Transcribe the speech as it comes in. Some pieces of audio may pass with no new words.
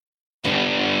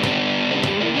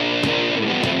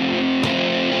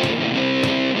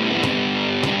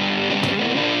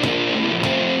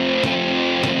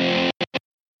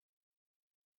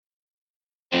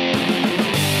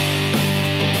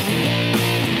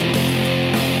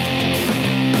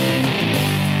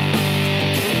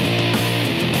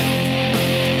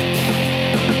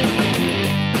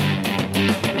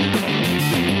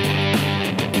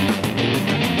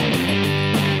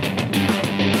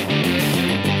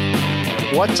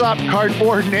What's up,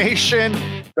 Cardboard Nation?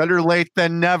 Better late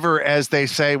than never, as they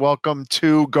say. Welcome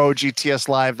to Go GTS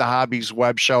Live, the Hobbies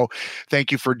web show.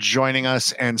 Thank you for joining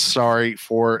us, and sorry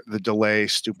for the delay.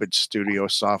 Stupid studio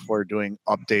software doing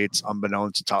updates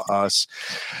unbeknownst to us.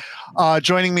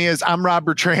 Joining me is I'm Rob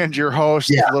Bertrand, your host.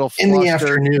 Yeah, a little in the flustered,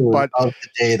 afternoon but of the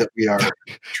day that we are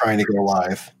trying to go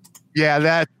live. Yeah,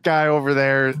 that guy over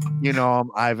there, you know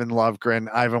him, Ivan Lovegren.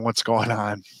 Ivan, what's going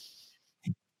on?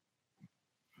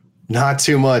 Not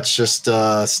too much, just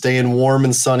staying warm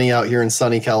and sunny out here in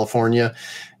sunny California,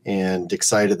 and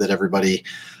excited that everybody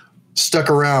stuck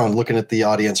around looking at the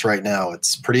audience right now.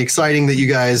 It's pretty exciting that you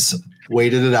guys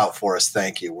waited it out for us.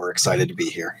 Thank you. We're excited to be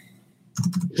here.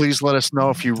 Please let us know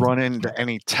if you run into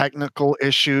any technical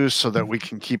issues so that we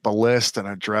can keep a list and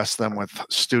address them with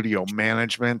studio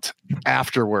management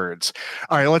afterwards.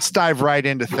 All right, let's dive right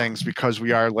into things because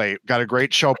we are late. Got a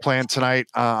great show planned tonight.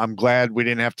 I'm glad we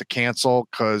didn't have to cancel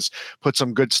because put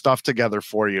some good stuff together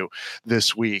for you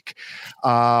this week.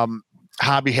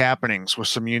 Hobby happenings with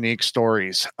some unique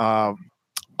stories.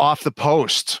 Off the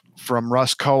Post from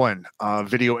Russ Cohen,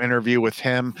 video interview with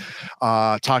him,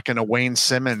 talking to Wayne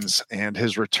Simmons and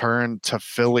his return to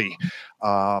Philly,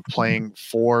 playing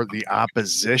for the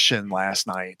opposition last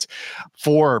night.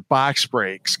 4 box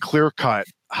breaks, clear cut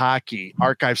hockey,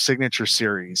 archive signature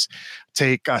series.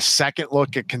 Take a second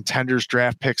look at contenders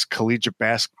draft picks, collegiate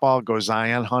basketball, go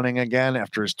Zion hunting again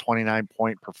after his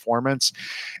 29-point performance.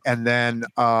 And then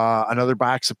another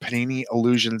box of Panini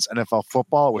Illusions NFL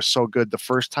football. It was so good the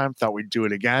first time, thought we'd do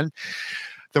it again.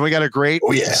 Then we got a great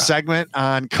segment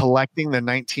on collecting the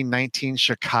 1919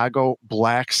 Chicago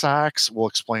Black Sox. We'll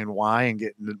explain why and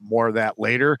get into more of that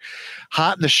later.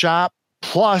 Hot in the Shop,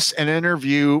 plus an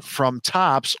interview from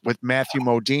Topps with Matthew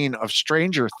Modine of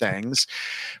Stranger Things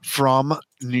from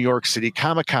New York City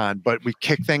Comic-Con. But we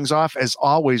kick things off, as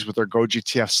always, with our Go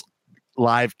GTS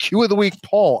Live Q of the Week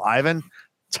poll. Ivan,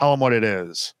 tell them what it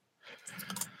is.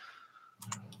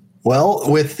 Well,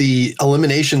 with the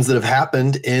eliminations that have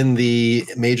happened in the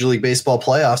Major League Baseball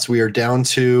playoffs, we are down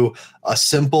to a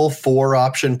simple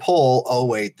 4-option poll. Oh,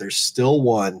 wait, there's still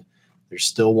one. There's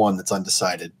still one that's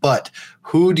undecided. But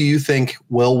who do you think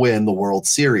will win the World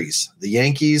Series? The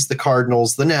Yankees, the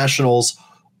Cardinals, the Nationals,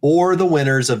 or the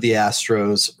winners of the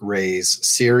Astros-Rays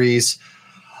series?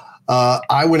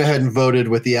 I went ahead and voted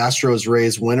with the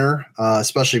Astros-Rays winner,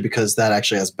 especially because that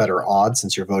actually has better odds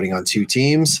since you're voting on 2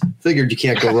 teams. Figured you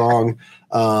can't go wrong.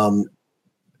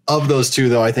 Of those 2,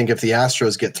 though, I think if the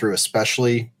Astros get through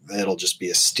especially, it'll just be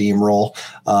a steamroll.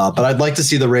 But I'd like to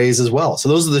see the Rays as well. So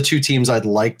those are the 2 teams I'd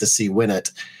like to see win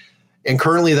it. And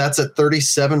currently that's at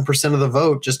 37% of the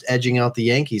vote, just edging out the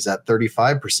Yankees at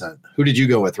 35%. Who did you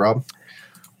go with, Rob?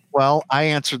 Well, I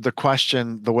answered the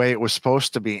question the way it was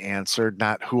supposed to be answered,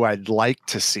 not who I'd like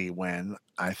to see win.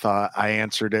 I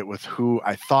answered it with who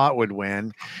I thought would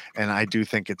win, and I do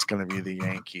think it's going to be the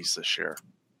Yankees this year.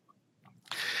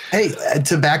 Hey,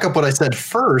 to back up what I said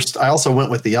first, I also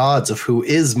went with the odds of who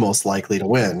is most likely to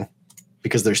win,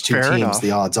 because there's 2 teams. Enough.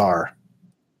 The odds are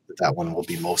that one will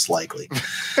be most likely.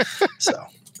 So,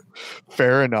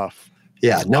 fair enough.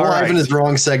 Yeah, no Ivan is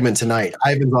wrong segment tonight.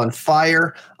 Ivan's on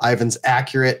fire, Ivan's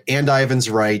accurate, and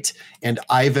Ivan's right. And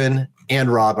Ivan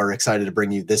and Rob are excited to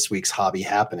bring you this week's hobby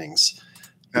happenings.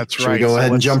 That's right. Should we go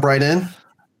ahead and jump right in?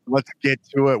 Let's get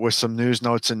to it with some news,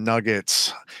 notes, and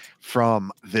nuggets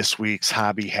from this week's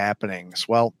hobby happenings.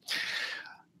 Well,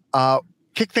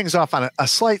 kick things off on a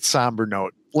slight somber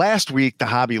note. Last week, the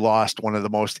hobby lost one of the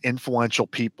most influential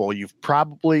people you've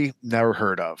probably never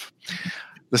heard of.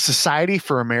 The Society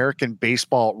for American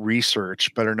Baseball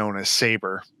Research, better known as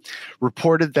SABR,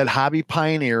 reported that hobby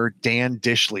pioneer Dan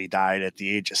Dishley died at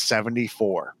the age of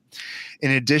 74.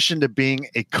 In addition to being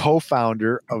a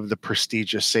co-founder of the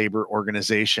prestigious SABR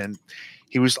organization,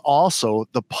 he was also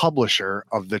the publisher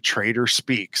of The Trader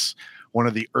Speaks, one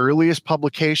of the earliest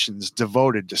publications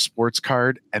devoted to sports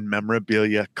card and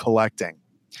memorabilia collecting.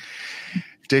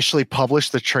 Dishley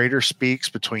published The Trader Speaks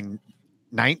between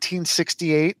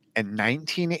 1968 and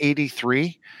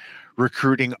 1983,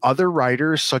 recruiting other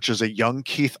writers such as a young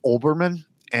Keith Olbermann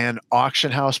and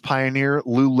auction house pioneer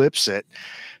Lou Lipsett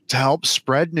to help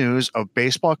spread news of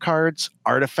baseball cards,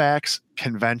 artifacts,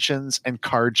 conventions, and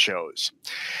card shows.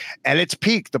 At its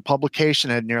peak, the publication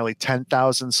had nearly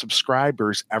 10,000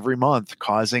 subscribers every month,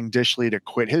 causing Dishley to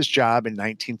quit his job in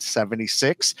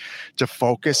 1976 to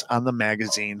focus on the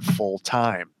magazine full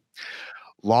time.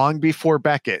 Long before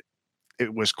Beckett,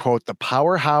 it was, quote, the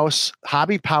powerhouse,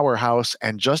 hobby powerhouse,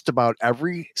 and just about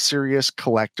every serious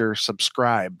collector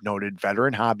subscribed, noted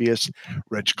veteran hobbyist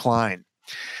Rich Klein.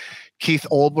 Keith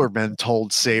Olbermann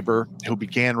told Saber, who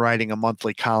began writing a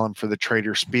monthly column for the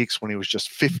Trader Speaks when he was just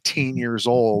 15 years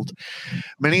old,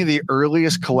 many of the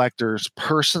earliest collectors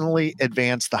personally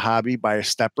advanced the hobby by a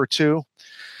step or two.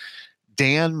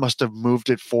 Dan must have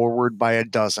moved it forward by a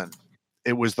dozen.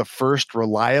 It was the first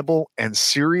reliable and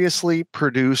seriously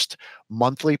produced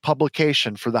monthly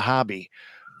publication for the hobby,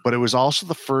 but it was also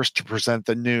the first to present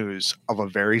the news of a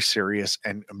very serious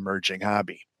and emerging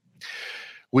hobby.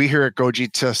 We here at Go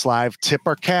GTS Live tip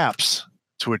our caps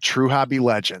to a true hobby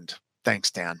legend.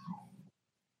 Thanks, Dan.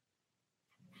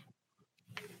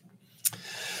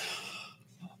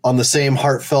 On the same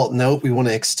heartfelt note, we want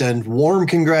to extend warm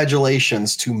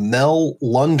congratulations to Mel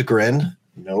Lundgren,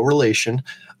 no relation,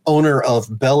 owner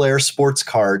of Bel Air Sports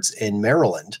Cards in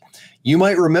Maryland. You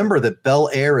might remember that Bel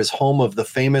Air is home of the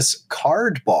famous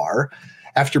Card Bar.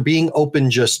 After being open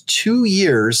just 2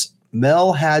 years,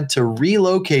 Mel had to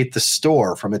relocate the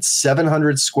store from its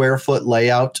 700 square foot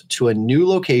layout to a new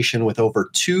location with over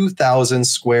 2,000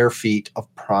 square feet of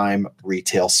prime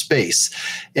retail space.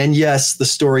 And yes, the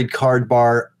storied Card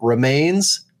Bar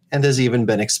remains and has even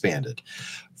been expanded.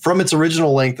 From its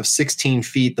original length of 16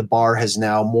 feet, the bar has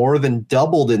now more than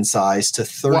doubled in size to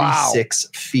 36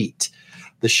 feet.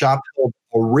 The shop held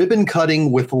a ribbon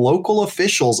cutting with local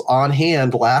officials on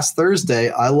hand last Thursday.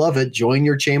 I love it. Join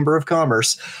your Chamber of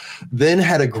Commerce. Then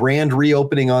had a grand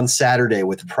reopening on Saturday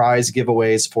with prize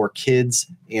giveaways for kids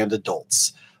and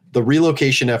adults. The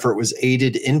relocation effort was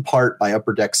aided in part by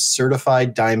Upper Deck's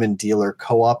Certified Diamond Dealer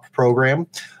Co-op program.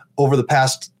 Over the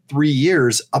past 3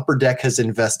 years, Upper Deck has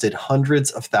invested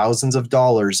hundreds of thousands of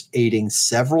dollars aiding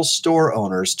several store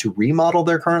owners to remodel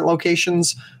their current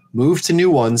locations, move to new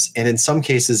ones, and in some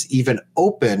cases even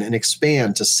open and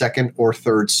expand to second or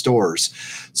third stores.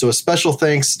 So a special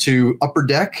thanks to Upper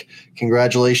Deck,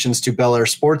 congratulations to Bel Air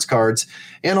Sports Cards,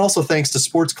 and also thanks to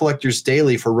Sports Collectors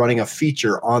Daily for running a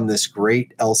feature on this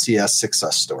great LCS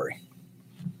success story.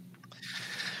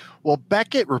 Well,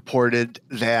 Beckett reported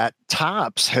that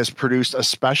Topps has produced a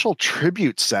special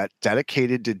tribute set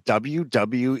dedicated to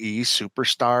WWE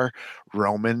superstar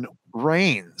Roman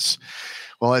Reigns.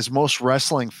 Well, as most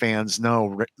wrestling fans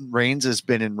know, Reigns has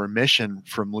been in remission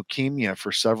from leukemia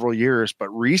for several years, but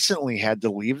recently had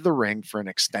to leave the ring for an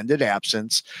extended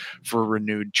absence for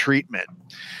renewed treatment.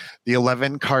 The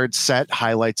 11-card set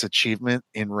highlights achievement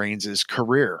in Reigns'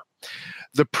 career.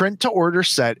 The print-to-order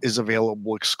set is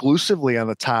available exclusively on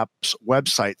the Topps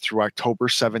website through October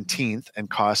 17th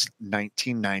and costs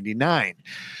 $19.99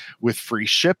 with free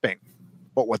shipping.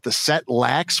 But what the set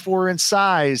lacks for in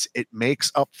size, it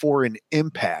makes up for in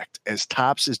impact, as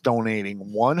Topps is donating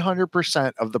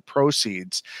 100% of the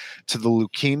proceeds to the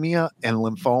Leukemia and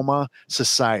Lymphoma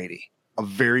Society. A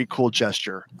very cool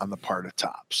gesture on the part of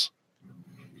Topps.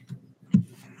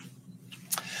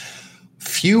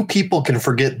 Few people can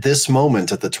forget this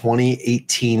moment at the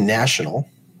 2018 National.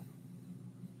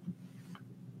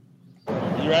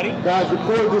 You ready? Guys,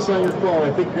 record this on your phone.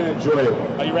 I think you're going to enjoy it.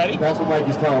 Are you ready? That's what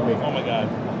Mikey's telling me. Oh my God.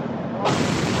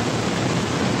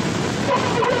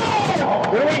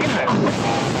 What do we got?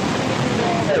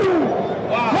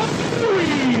 Wow.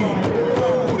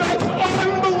 That's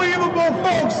unbelievable,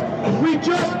 folks. We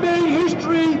just made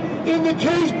history in the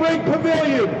Case Break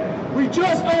Pavilion. We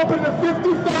just opened a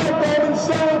 55 Bowman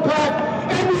Cellar Pack,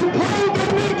 and we played the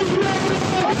Mickey Mouse.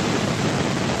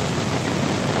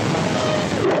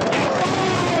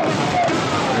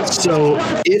 So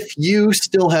if you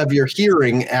still have your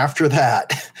hearing after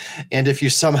that, and if you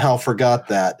somehow forgot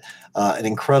that, an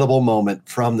incredible moment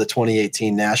from the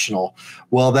 2018 National,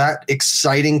 well, that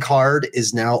exciting card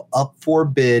is now up for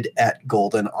bid at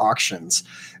Golden Auctions.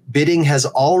 Bidding has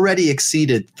already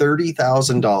exceeded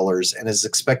 $30,000 and is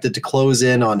expected to close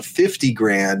in on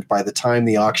 $50,000 by the time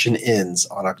the auction ends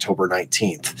on October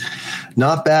 19th.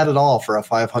 Not bad at all for a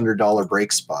 $500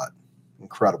 break spot.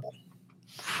 Incredible.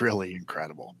 Really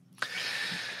incredible.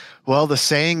 Well, the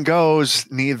saying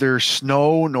goes, neither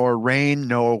snow nor rain,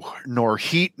 nor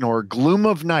heat nor gloom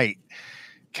of night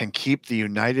can keep the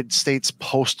United States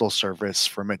Postal Service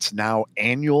from its now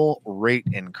annual rate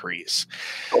increase.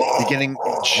 Beginning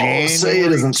January say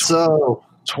it isn't so.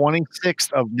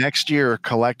 26th of next year,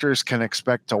 collectors can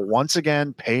expect to once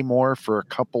again pay more for a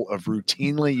couple of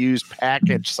routinely used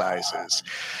package sizes.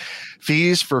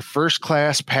 Fees for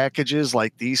first-class packages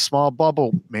like these small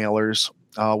bubble mailers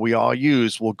we all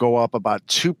use will go up about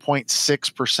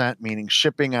 2.6%, meaning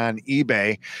shipping on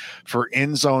eBay for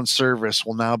in-zone service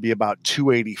will now be about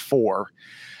 $2.84.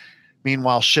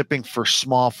 Meanwhile, shipping for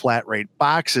small flat rate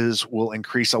boxes will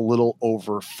increase a little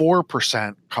over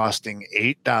 4%, costing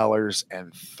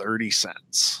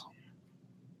 $8.30.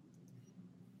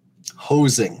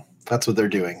 Hosing. That's what they're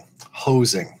doing.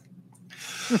 Hosing.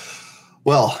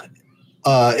 Well,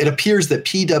 it appears that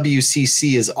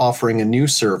PWCC is offering a new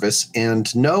service,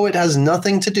 and no, it has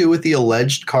nothing to do with the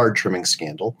alleged card trimming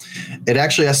scandal. It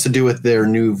actually has to do with their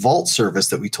new vault service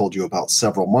that we told you about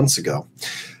several months ago.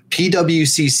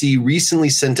 PWCC recently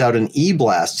sent out an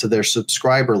e-blast to their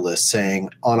subscriber list saying,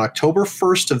 on October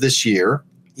 1st of this year,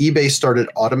 eBay started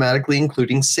automatically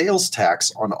including sales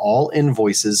tax on all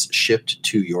invoices shipped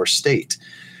to your state.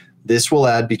 This will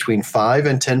add between 5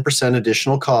 and 10%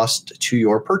 additional cost to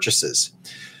your purchases.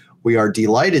 We are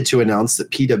delighted to announce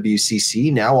that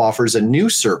PWCC now offers a new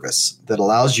service that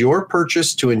allows your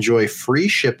purchase to enjoy free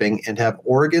shipping and have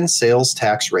Oregon sales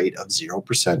tax rate of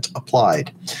 0%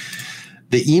 applied.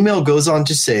 The email goes on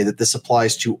to say that this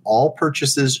applies to all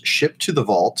purchases shipped to the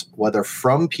vault, whether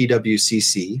from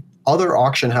PWCC, other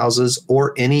auction houses,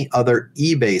 or any other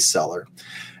eBay seller.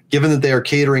 Given that they are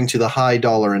catering to the high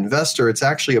dollar investor, it's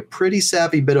actually a pretty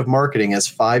savvy bit of marketing, as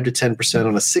 5 to 10%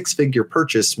 on a 6-figure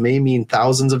purchase may mean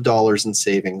thousands of dollars in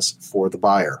savings for the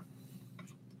buyer.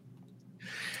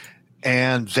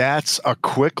 And that's a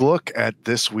quick look at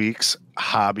this week's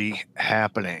hobby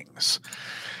happenings.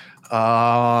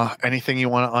 Anything you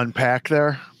want to unpack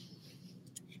there?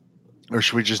 Or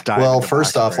should we just dive Well, into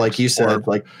first box off, like breaks? you said,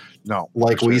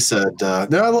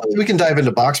 no, we can dive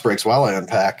into box breaks while I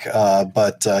unpack.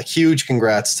 But huge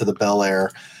congrats to the Bel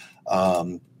Air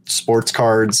sports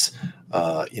cards.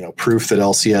 Proof that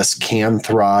LCS can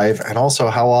thrive, and also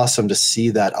how awesome to see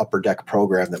that Upper Deck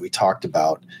program that we talked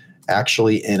about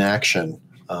actually in action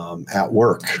at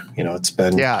work. It's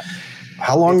been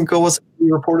How long ago was it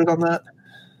you reported on that?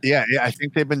 Yeah, I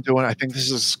think they've been doing, I think this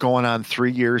is going on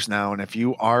 3 years now. And if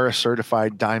you are a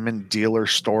certified Diamond dealer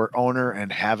store owner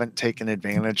and haven't taken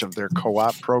advantage of their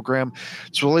co-op program,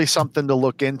 it's really something to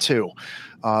look into.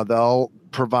 They'll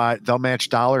match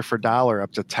dollar for dollar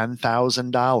up to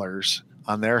 $10,000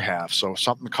 on their half. So if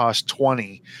something costs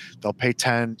 $20, they'll pay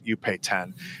 $10, you pay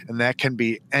 $10. And that can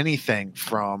be anything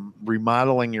from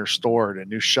remodeling your store to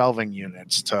new shelving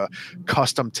units to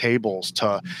custom tables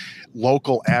to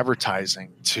local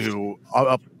advertising to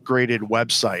upgraded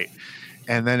website.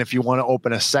 And then if you want to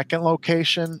open a second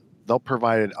location, they'll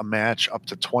provide a match up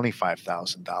to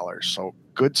 $25,000. So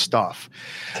good stuff.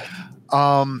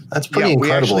 That's pretty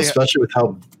incredible, especially with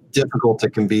how difficult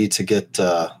it can be to get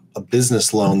a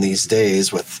business loan these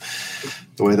days with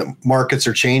the way that markets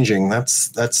are changing.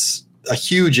 That's a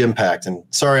huge impact. And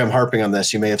sorry, I'm harping on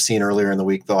this. You may have seen earlier in the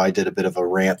week, though, I did a bit of a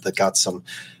rant that got some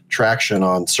traction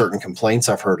on certain complaints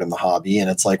I've heard in the hobby. And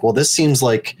it's like, well, this seems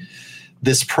like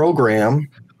this program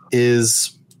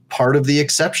is part of the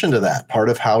exception to that, part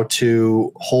of how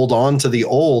to hold on to the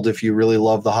old if you really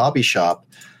love the hobby shop.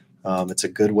 It's a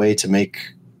good way to make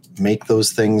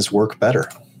those things work better.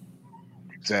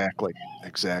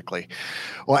 Exactly.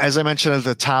 Well, as I mentioned at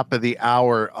the top of the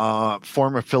hour,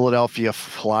 former Philadelphia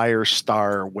Flyers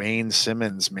star Wayne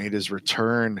Simmons made his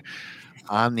return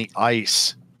on the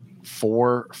ice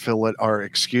for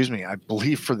I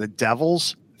believe for the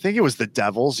Devils. I think it was the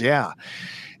Devils, yeah.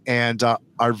 And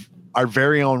our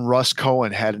very own Russ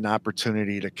Cohen had an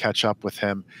opportunity to catch up with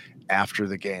him after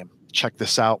the game. Check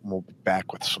this out, and we'll be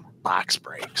back with some box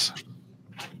breaks.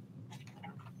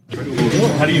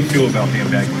 How do you feel about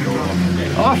being back in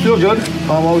Philadelphia? I feel good.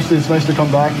 Obviously, it's nice to come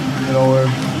back.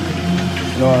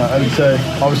 I would say,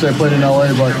 obviously I played in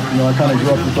LA, but I kind of grew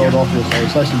up in Philadelphia, so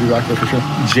it's nice to be back there for sure.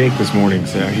 Jake this morning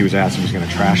said he was asked if he was going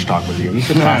to trash talk with you. He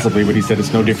said possibly, but he said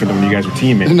it's no different than when you guys were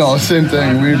teammates. No, same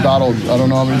thing. We battled. I don't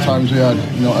know how many times we had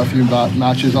FU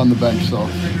matches on the bench, so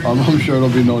I'm sure it'll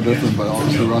be no different. But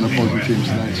obviously we're on opposing teams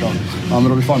tonight, so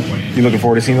it'll be fun. You looking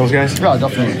forward to seeing those guys? Yeah,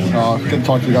 definitely. Get to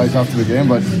talk to the guys after the game,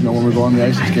 but when we go on the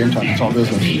ice, it's game time. It's all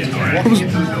business.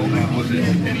 Was it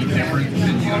any different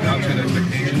than you outside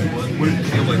expectations? What did it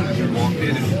feel like when you walked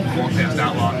in and walked past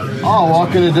that locker? I'll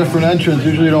walk in a different entrance.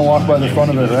 Usually you don't walk by the front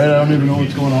of it, right? I don't even know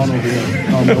what's going on over here.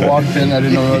 I walked in, I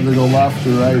didn't know whether to go left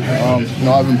or right. I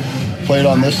haven't played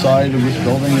on this side of this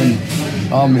building in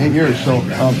 8 years, so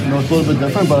it's a little bit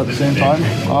different, but at the same time,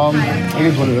 it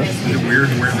is what it is. Is it weird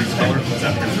wearing these colors? Is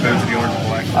that as opposed to the orange and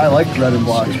black? I like red and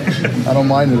black. I don't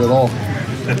mind it at all.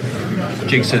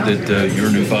 Jake said that you're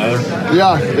a new father.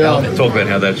 Yeah. Talk about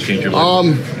how that's changed your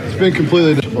life. It's been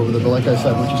completely different over there, but like I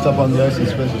said, once you step on the ice,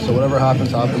 it's business. So whatever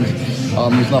happens.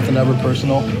 There's nothing ever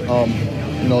personal.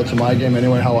 To my game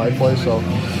anyway, how I play. So,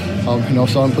 if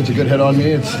someone puts a good hit on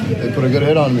me, they put a good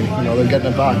hit on me. They're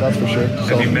getting it back, that's for sure.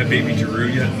 Have you met baby Giroux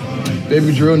yet?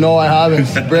 Baby Drew, no, I haven't.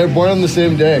 Born on the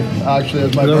same day, actually,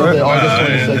 as my birthday,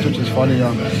 August 26th, which is funny.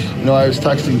 I was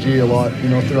texting G a lot,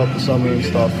 throughout the summer and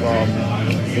stuff.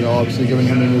 Obviously giving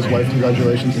him and his wife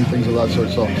congratulations and things of that sort.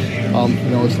 So,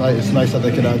 it's nice that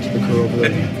they could add to the crew over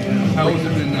there. How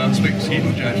has it been skating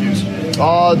with Jack Hughes?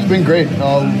 It's been great.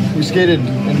 We skated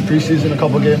in preseason a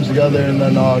couple games together, and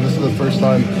then this is the first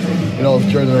time,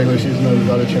 during the regular season that we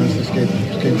got a chance to skate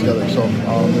together. So,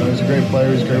 he's a great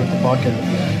player. He's great with the puck, and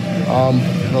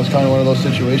it's kind of one of those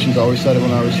situations. I always said it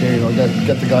when I was here.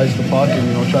 Get the guys the puck,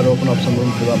 and try to open up some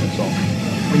room for them. So.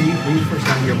 When you first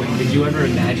got here, did you ever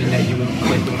imagine that you would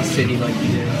click with the city like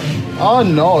you did?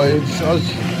 No. I was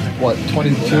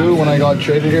 22 when I got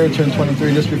traded here. I turned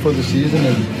 23 just before the season,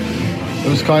 and it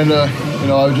was kind of,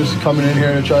 I was just coming in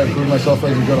here to try to prove myself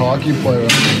as a good hockey player.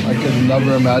 I could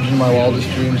never imagine in my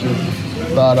wildest dreams that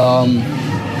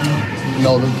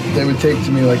they would take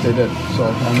to me like they did. So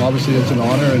obviously it's an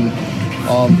honor, and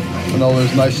it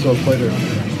was nice to have played here.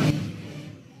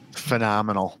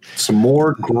 Phenomenal. Some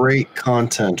more great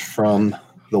content from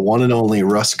the one and only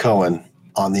Russ Cohen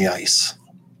on the ice.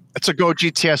 It's a Go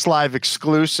GTS Live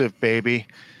exclusive, baby.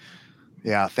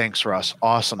 Yeah, thanks, Russ.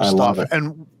 Awesome I stuff. love it.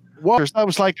 And that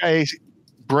was like a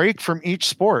break from each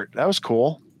sport. That was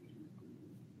cool.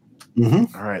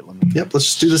 Mm-hmm. All right. Let's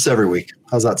just do this every week.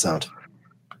 How's that sound?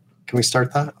 Can we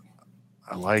start that?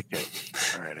 I like it.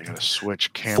 All right, I got to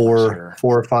switch cameras here.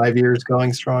 4 or 5 years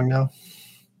going strong now.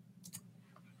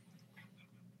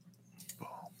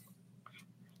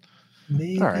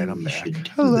 Maybe all right, I'm back.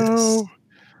 Hello.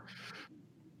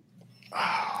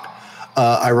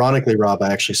 Ironically, Rob, I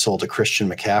actually sold a Christian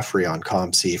McCaffrey on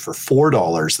ComC for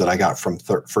 $4 that I got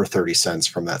for 30 cents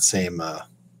from that same. Is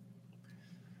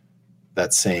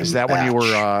that batch. when you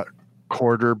were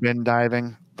quarter bin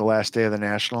diving the last day of the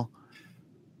National?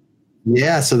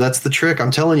 Yeah, so that's the trick.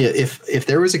 I'm telling you, if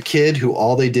there was a kid who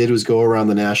all they did was go around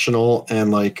the National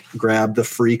and grab the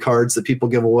free cards that people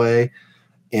give away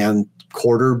and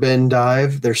quarter bin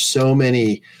dive, there's so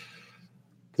many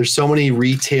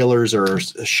retailers or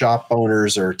shop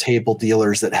owners or table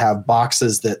dealers that have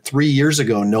boxes that 3 years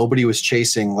ago nobody was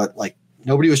chasing.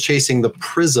 Nobody was chasing the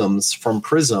prisms from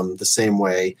Prism the same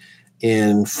way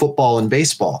in football and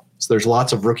baseball. So there's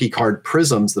lots of rookie card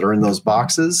prisms that are in those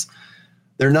boxes.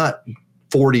 They're not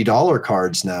 $40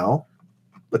 cards now,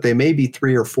 but they may be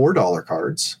 $3 or $4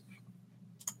 cards.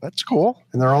 That's cool.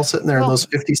 And they're all sitting there in those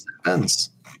 50-cent bins.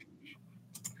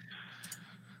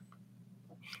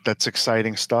 That's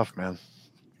exciting stuff, man.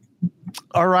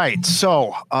 All right.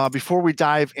 So before we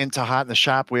dive into Hot in the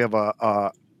Shop, we have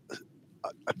a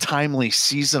timely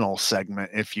seasonal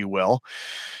segment, if you will.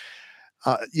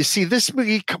 You see, this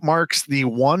week marks the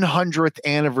 100th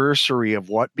anniversary of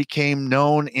what became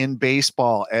known in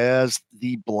baseball as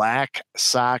the Black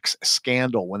Sox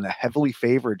scandal, when the heavily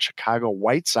favored Chicago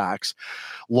White Sox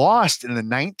lost in the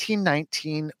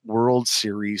 1919 World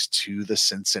Series to the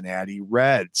Cincinnati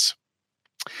Reds.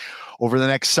 Over the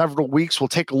next several weeks, we'll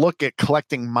take a look at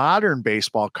collecting modern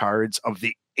baseball cards of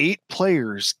the 8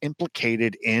 players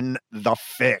implicated in the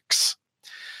fix.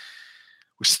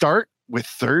 We start with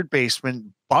third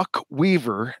baseman Buck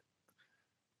Weaver,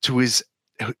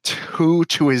 who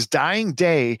to his dying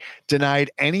day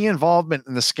denied any involvement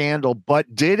in the scandal,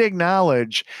 but did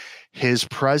acknowledge his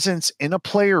presence in a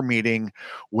player meeting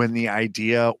when the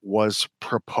idea was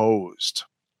proposed.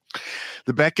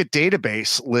 The Beckett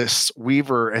database lists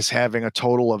Weaver as having a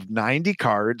total of 90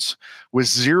 cards, with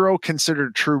 0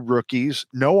 considered true rookies,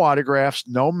 no autographs,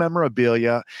 no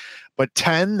memorabilia, but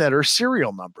 10 that are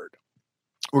serial numbered.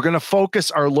 We're going to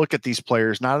focus our look at these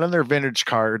players not on their vintage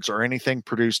cards or anything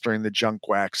produced during the junk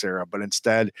wax era, but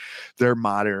instead their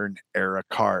modern era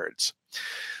cards.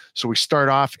 So we start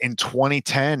off in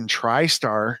 2010.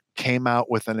 TriStar came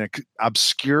out with an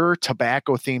obscure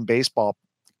tobacco-themed baseball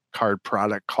card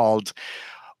product called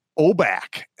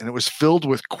Oback, and it was filled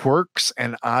with quirks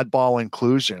and oddball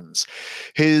inclusions.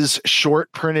 His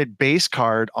short printed base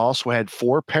card also had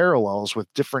 4 parallels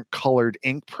with different colored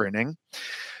ink printing.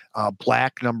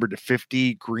 Black numbered to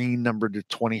 50, green numbered to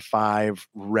 25,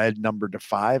 red numbered to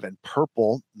 5, and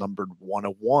purple numbered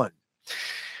 101.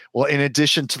 Well, in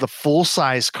addition to the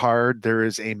full-size card, there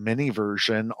is a mini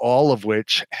version, all of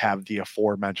which have the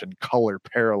aforementioned color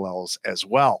parallels as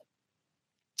well.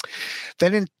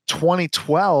 Then in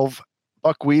 2012,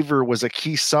 Buck Weaver was a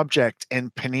key subject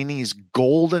in Panini's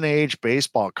Golden Age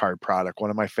baseball card product, one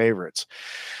of my favorites.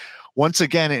 Once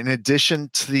again, in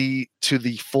addition to the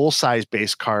full-size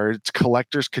base cards,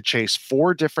 collectors could chase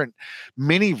 4 different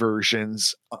mini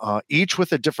versions, each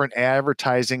with a different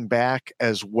advertising back,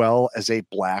 as well as a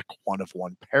black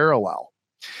 1-of-1 parallel.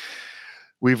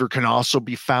 Weaver can also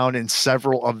be found in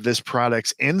several of this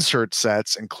product's insert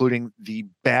sets, including the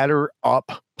Batter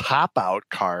Up pop-out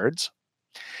cards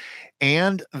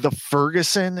and the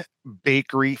Ferguson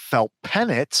Bakery felt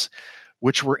pennants,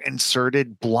 which were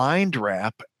inserted blind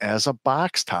wrap as a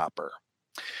box topper.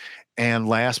 And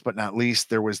last but not least,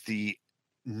 there was the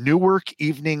Newark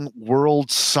Evening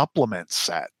World supplement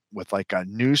set with like a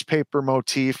newspaper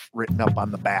motif written up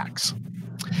on the backs.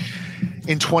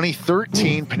 In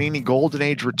 2013, Panini Golden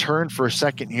Age returned for a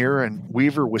second year, and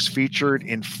Weaver was featured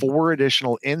in 4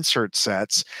 additional insert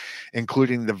sets,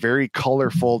 including the very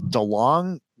colorful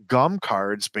DeLong gum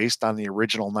cards based on the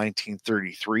original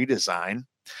 1933 design,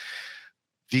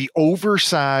 the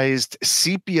oversized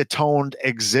sepia-toned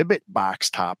exhibit box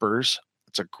toppers.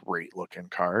 It's a great looking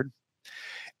card.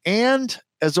 And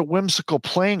as a whimsical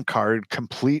playing card,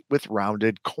 complete with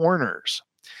rounded corners.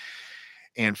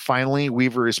 And finally,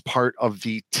 Weaver is part of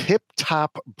the Tip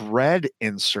Top bread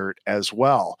insert as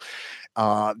well.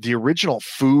 The original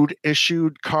food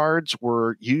issued cards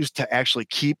were used to actually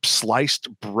keep sliced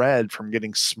bread from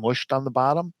getting smushed on the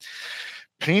bottom.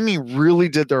 Panini really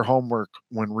did their homework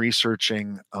when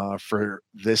researching for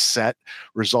this set,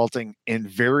 resulting in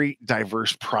very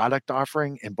diverse product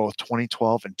offering in both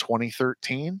 2012 and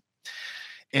 2013.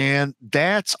 And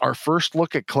that's our first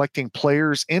look at collecting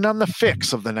players in on the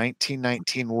fix of the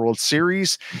 1919 World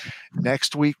Series.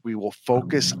 Next week, we will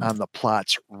focus on the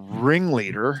plot's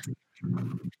ringleader,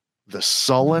 the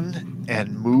sullen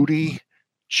and moody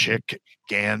Chick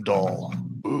Gandil.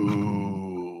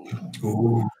 Ooh.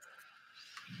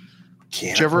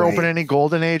 Did you ever open any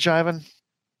Golden Age, Ivan?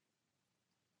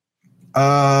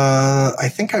 I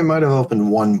think I might have opened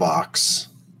one box.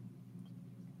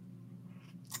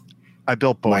 I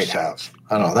built both. Might have.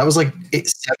 I don't know. That was like 7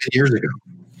 years ago.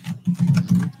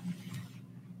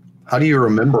 How do you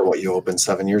remember what you opened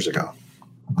 7 years ago?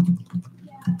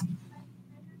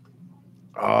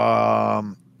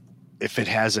 If it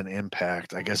has an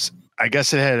impact, I guess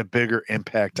it had a bigger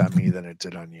impact on me than it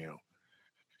did on you.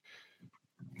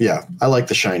 Yeah, I like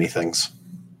the shiny things.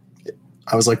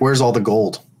 I was like, where's all the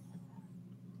gold?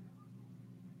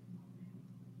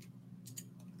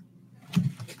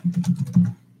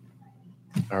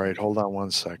 All right, hold on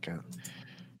one second.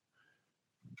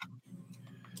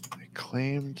 I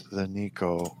claimed the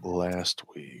Nico last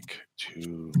week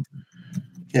to...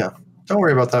 Yeah, don't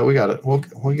worry about that. We got it.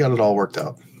 We got it all worked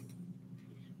out.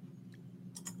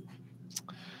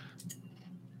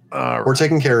 We're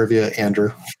taking care of you,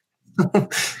 Andrew.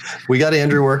 We got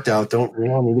Andrew worked out. We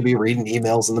don't need to be reading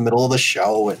emails in the middle of the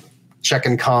show and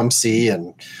checking ComC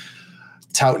and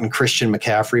touting Christian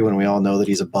McCaffrey when we all know that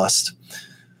he's a bust.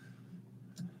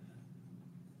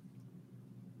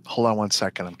 Hold on one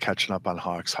second. I'm catching up on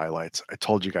Hawks highlights. I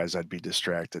told you guys I'd be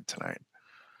distracted tonight.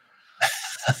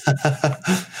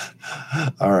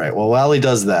 All right. Well, while he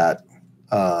does that.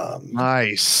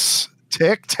 Nice.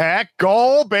 Tic-tac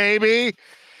goal, baby.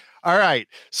 All right.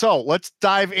 So let's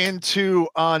dive into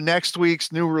next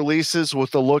week's new releases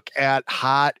with a look at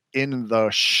Hot in the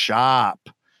Shop.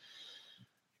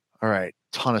 All right.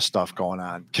 Ton of stuff going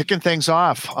on. Kicking things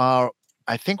off.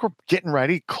 I think we're getting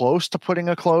ready, close to putting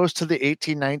a close to the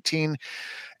 18-19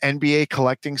 NBA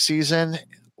collecting season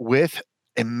with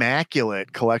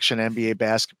Immaculate Collection NBA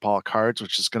basketball cards,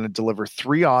 which is going to deliver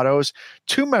 3 autos,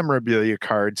 2 memorabilia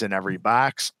cards in every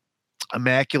box.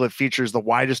 Immaculate features the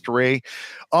widest array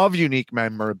of unique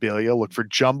memorabilia. Look for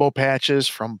jumbo patches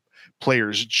from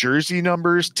players' jersey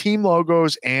numbers, team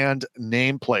logos, and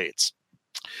nameplates.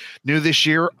 New this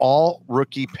year, all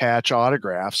rookie patch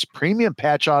autographs, premium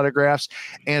patch autographs,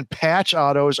 and patch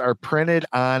autos are printed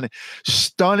on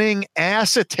stunning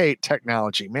acetate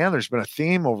technology. Man, there's been a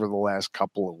theme over the last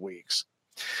couple of weeks.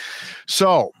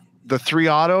 So the 3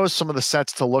 autos, some of the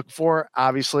sets to look for.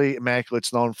 Obviously,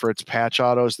 Immaculate's known for its patch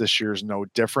autos. This year is no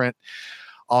different.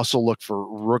 Also look for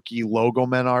rookie logo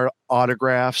men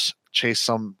autographs. Chase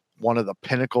one of the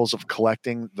pinnacles of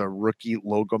collecting, the rookie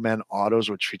logo men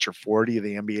autos, which feature 40 of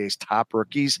the NBA's top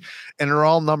rookies, and are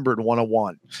all numbered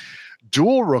 101.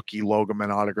 Dual rookie logo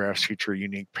men autographs feature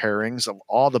unique pairings of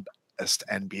all the best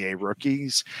NBA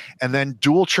rookies. And then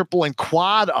dual, triple, and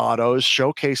quad autos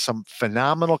showcase some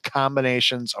phenomenal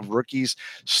combinations of rookies,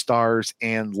 stars,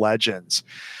 and legends.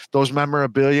 Those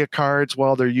memorabilia cards,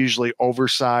 well, they're usually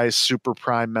oversized super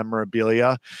prime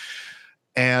memorabilia,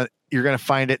 and you're going to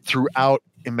find it throughout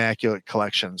Immaculate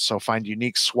Collection. So find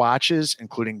unique swatches,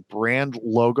 including brand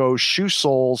logos, shoe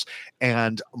soles,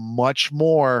 and much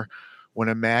more when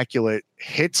Immaculate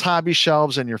hits hobby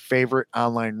shelves and your favorite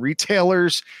online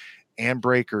retailers and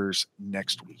breakers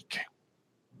next week.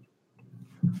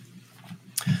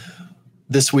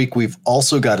 This week, we've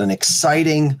also got an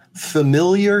exciting,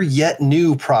 familiar yet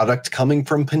new product coming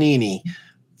from Panini.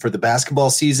 For the basketball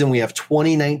season, we have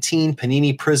 2019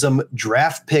 Panini Prism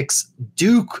Draft Picks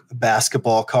Duke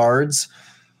basketball cards.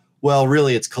 Well,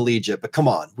 really, it's collegiate, but come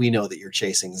on. We know that you're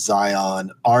chasing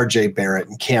Zion, RJ Barrett,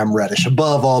 and Cam Reddish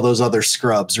above all those other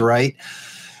scrubs, right?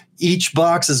 Each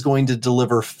box is going to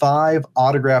deliver 5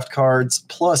 autographed cards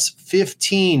plus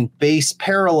 15 base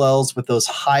parallels with those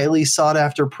highly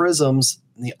sought-after prisms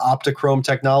and the Optichrome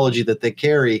technology that they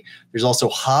carry. There's also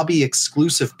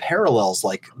hobby-exclusive parallels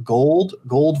like gold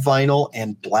vinyl,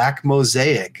 and black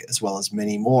mosaic, as well as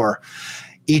many more.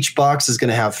 Each box is going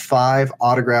to have 5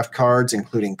 autographed cards,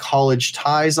 including college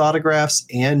ties autographs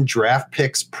and draft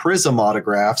picks prism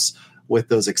autographs, with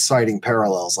those exciting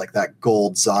parallels like that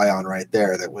gold Zion right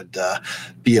there that would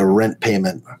be a rent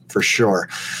payment for sure.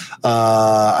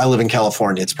 I live in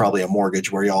California. It's probably a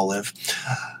mortgage where y'all live.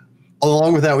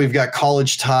 Along with that, we've got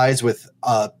college ties with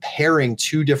pairing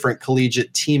 2 different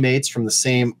collegiate teammates from the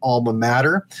same alma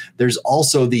mater. There's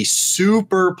also the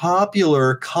super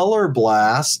popular Color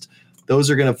Blast. Those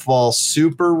are going to fall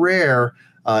super rare.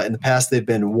 In the past, they've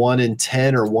been 1 in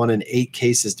 10 or 1 in 8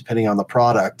 cases, depending on the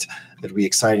product. It'll be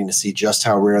exciting to see just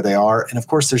how rare they are. And of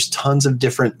course, there's tons of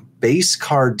different base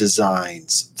card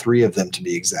designs, 3 of them to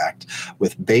be exact,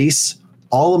 with base,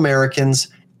 All-Americans,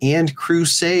 and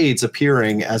Crusades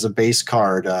appearing as a base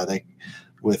card,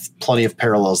 with plenty of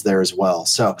parallels there as well.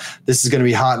 So this is going to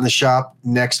be hot in the shop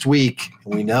next week.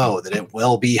 And we know that it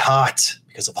will be hot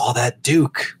because of all that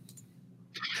Duke.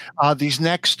 These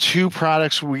next 2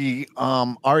 products we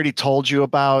already told you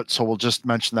about, so we'll just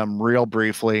mention them real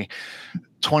briefly.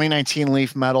 2019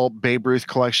 Leaf Metal Babe Ruth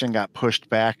collection got pushed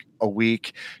back a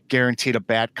week. Guaranteed a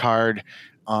bat card.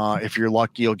 If you're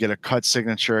lucky, you'll get a cut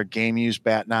signature, a game-used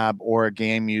bat knob, or a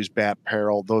game-used bat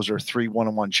parallel. Those are 3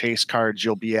 1-on-1 chase cards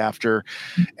you'll be after.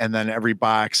 And then every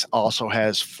box also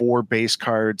has 4 base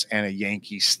cards and a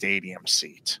Yankee Stadium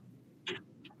seat.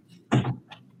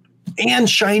 And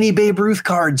shiny Babe Ruth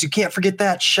cards. You can't forget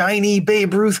that. Shiny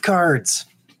Babe Ruth cards.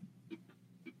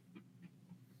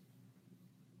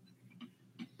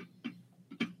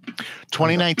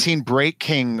 '19 Break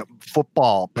King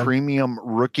football premium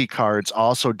rookie cards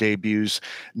also debuts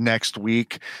next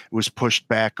week. It was pushed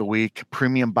back a week.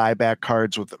 Premium buyback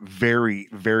cards with very,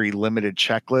 very limited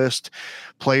checklist.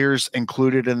 Players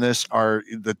included in this are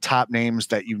the top names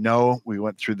that you know. We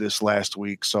went through this last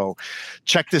week, so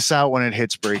check this out when it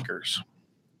hits Breakers.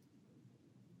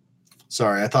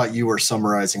 Sorry, I thought you were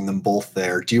summarizing them both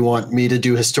there. Do you want me to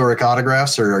do historic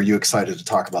autographs, or are you excited to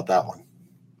talk about that one?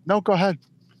 No, go ahead.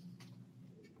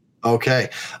 Okay.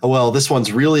 Well, this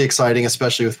one's really exciting,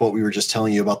 especially with what we were just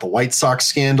telling you about the White Sox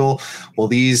scandal. Well,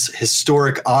 these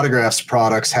historic autographs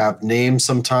products have names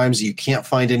sometimes you can't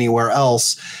find anywhere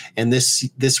else. And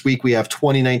this week we have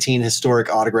 2019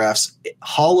 Historic Autographs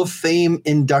Hall of Fame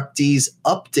Inductees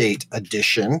Update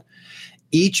Edition.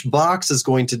 Each box is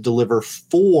going to deliver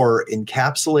 4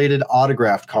 encapsulated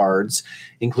autographed cards,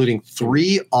 including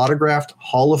 3 autographed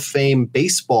Hall of Fame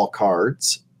baseball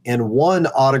cards, and 1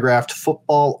 autographed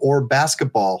football or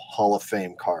basketball Hall of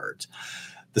Fame card.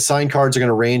 The signed cards are going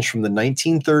to range from the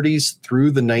 1930s through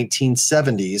the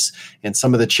 1970s, and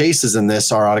some of the chases in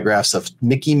this are autographs of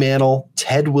Mickey Mantle,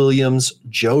 Ted Williams,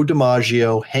 Joe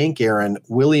DiMaggio, Hank Aaron,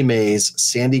 Willie Mays,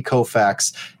 Sandy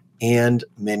Koufax, and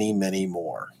many, many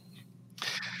more.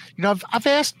 You know, I've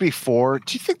asked before,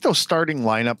 do you think those starting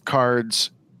lineup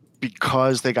cards,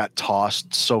 because they got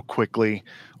tossed so quickly,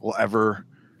 there'll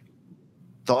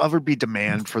ever be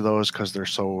demand for those because they're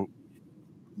so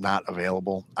not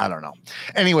available? I don't know.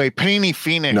 Anyway, Panini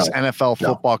Phoenix NFL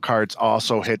football cards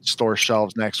also hit store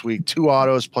shelves next week. 2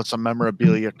 autos plus a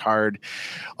memorabilia card,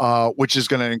 which is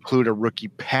going to include a rookie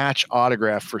patch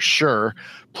autograph for sure,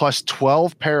 plus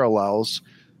 12 parallels,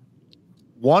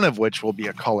 one of which will be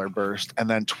a color burst, and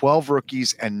then 12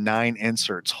 rookies and 9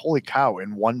 inserts. Holy cow,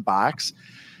 in one box.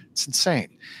 It's insane.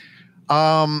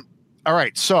 All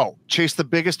right, so chase the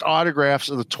biggest autographs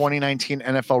of the 2019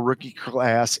 NFL rookie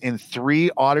class in 3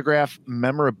 autograph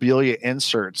memorabilia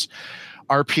inserts: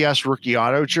 RPS rookie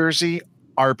auto jersey,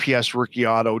 RPS rookie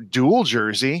auto dual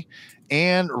jersey,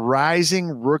 and Rising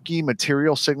rookie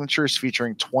material signatures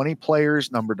featuring 20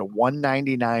 players numbered to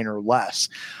 199 or less.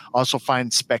 Also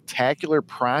find spectacular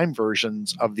prime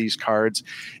versions of these cards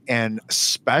and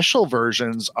special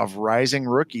versions of Rising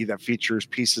rookie that features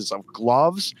pieces of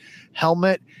gloves,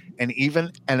 helmet, and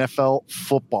even NFL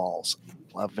footballs.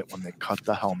 Love it when they cut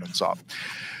the helmets off.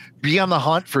 Be on the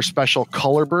hunt for special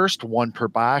Color Burst, 1 per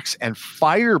box, and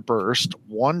Fire Burst,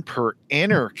 1 per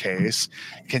inner case,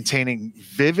 containing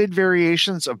vivid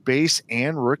variations of base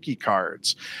and rookie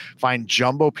cards. Find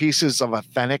jumbo pieces of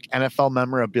authentic NFL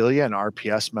memorabilia and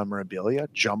RPS memorabilia,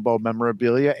 jumbo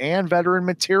memorabilia, and veteran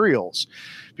materials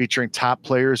featuring top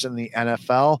players in the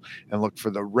NFL, and look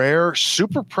for the rare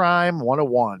Super Prime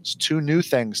 101s. 2 new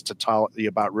things to tell you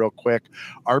about real quick: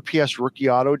 RPS rookie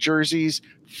auto jerseys,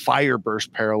 Fire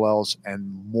Burst parallels, and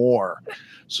more.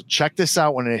 So check this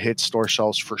out when it hits store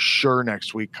shelves for sure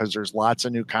next week, because there's lots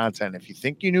of new content. If you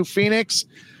think you knew Phoenix,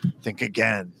 think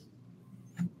again.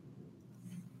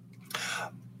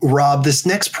 Rob, this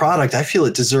next product, I feel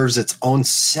it deserves its own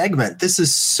segment. This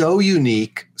is so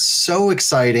unique, so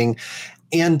exciting,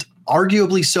 and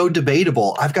arguably so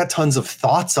debatable. I've got tons of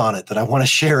thoughts on it that I want to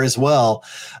share as well.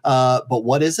 But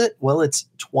what is it? Well, it's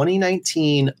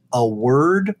 2019 A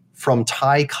Word from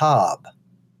Ty Cobb.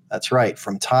 That's right,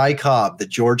 from Ty Cobb, the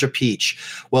Georgia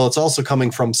Peach. Well, it's also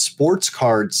coming from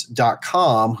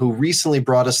sportscards.com, who recently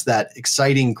brought us that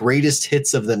exciting greatest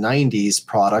hits of the 90s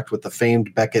product with the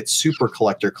famed Beckett Super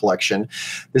Collector Collection.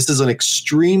 This is an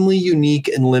extremely unique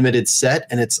and limited set,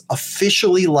 and it's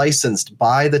officially licensed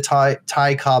by the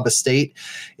Ty Cobb estate.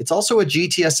 It's also a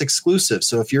GTS exclusive,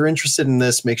 so if you're interested in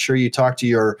this, make sure you talk to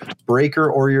your breaker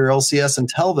or your LCS and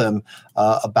tell them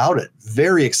about it.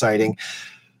 Very exciting.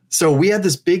 So we had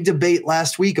this big debate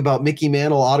last week about Mickey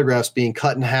Mantle autographs being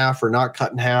cut in half or not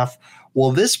cut in half.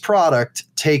 Well, this product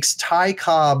takes Ty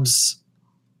Cobb's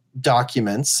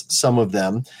documents, some of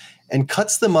them, and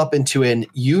cuts them up into an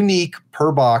unique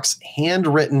per box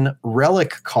handwritten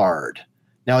relic card.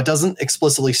 Now, it doesn't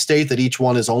explicitly state that each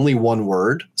one is only 1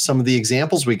 word. Some of the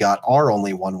examples we got are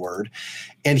only 1 word.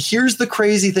 And here's the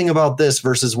crazy thing about this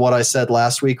versus what I said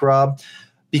last week, Rob.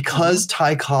 Because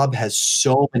Ty Cobb has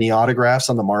so many autographs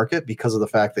on the market, because of the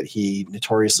fact that he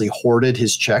notoriously hoarded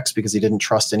his checks because he didn't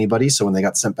trust anybody. So when they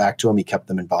got sent back to him, he kept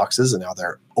them in boxes, and now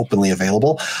they're openly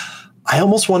available. I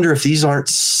almost wonder if these aren't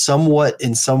somewhat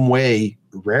in some way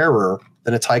rarer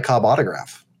than a Ty Cobb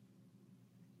autograph.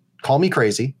 Call me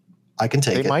crazy. I can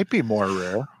take it. They might be more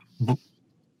rare.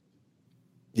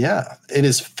 Yeah. It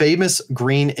is famous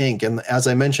green ink. And as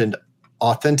I mentioned,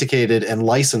 authenticated and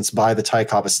licensed by the Ty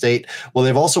Cobb estate. Well,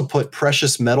 they've also put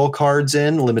precious metal cards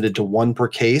in, limited to 1 per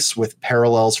case, with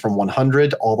parallels from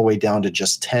 100 all the way down to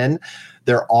just 10.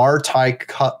 There are tie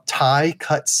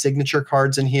cut signature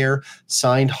cards in here,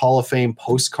 signed Hall of Fame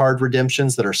postcard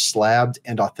redemptions that are slabbed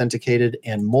and authenticated,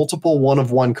 and multiple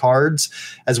 1-of-1 cards,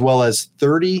 as well as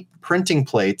 30 printing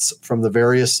plates from the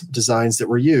various designs that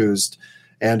were used,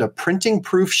 and a printing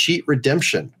proof sheet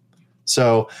redemption.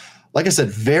 So, like I said,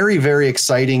 very, very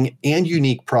exciting and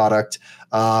unique product,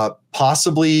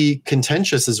 possibly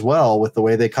contentious as well with the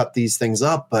way they cut these things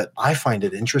up, but I find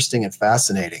it interesting and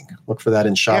fascinating. Look for that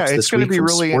in shops this week from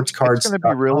Sports Cards. It's going to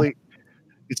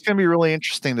be really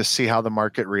interesting to see how the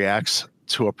market reacts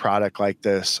to a product like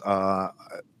this.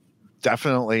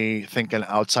 Definitely thinking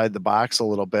outside the box a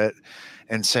little bit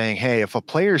and saying, hey, if a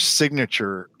player's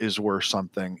signature is worth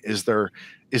something, is their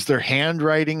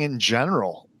handwriting in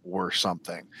general worth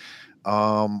something?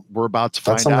 We're about to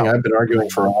find out. That's something I've been arguing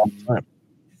for a long time.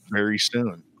 Very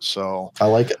soon. So I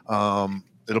like it.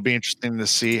 It'll be interesting to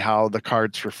see how the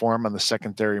cards perform on the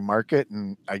secondary market,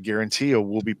 and I guarantee you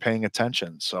we'll be paying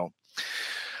attention. So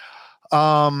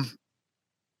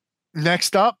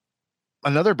next up,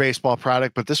 another baseball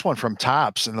product, but this one from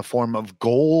Topps in the form of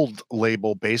gold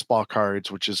label baseball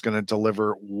cards, which is going to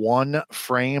deliver 1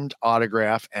 framed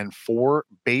autograph and 4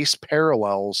 base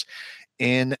parallels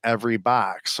in every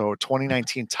box. So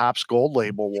 2019 Topps Gold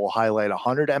Label will highlight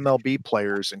 100 MLB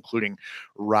players, including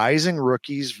rising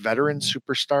rookies, veteran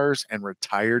superstars, and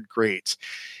retired greats.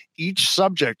 Each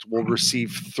subject will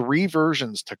receive 3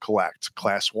 versions to collect: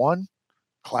 Class 1,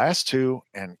 Class 2,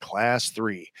 and Class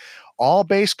 3. All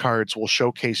base cards will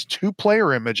showcase 2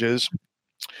 player images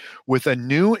with a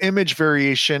new image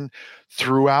variation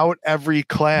throughout every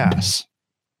class.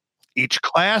 Each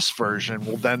class version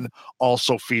will then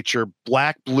also feature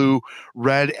black, blue,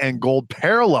 red, and gold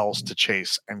parallels to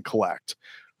chase and collect.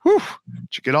 Whew.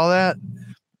 Did you get all that?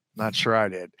 Not sure I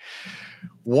did.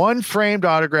 1 framed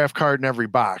autograph card in every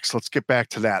box. Let's get back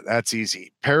to that. That's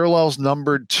easy. Parallels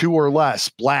numbered 2 or less.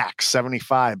 Black,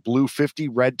 75. Blue, 50.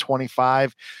 Red,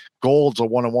 25. Gold's a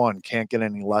 1-of-1. Can't get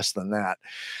any less than that.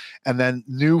 And then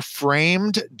new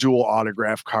framed dual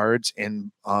autograph cards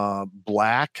in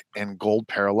black and gold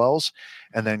parallels.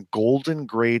 And then Golden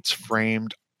Greats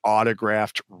framed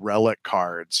autographed relic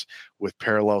cards with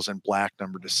parallels in black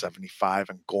numbered to 75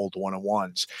 and gold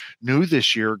 1-of-1s. New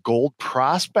this year, gold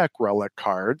prospect relic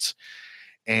cards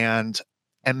and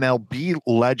MLB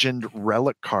Legend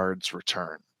Relic cards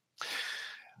return.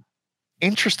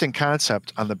 Interesting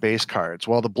concept on the base cards.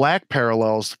 Well, the black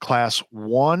parallels, class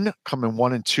 1 come in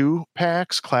 1 and 2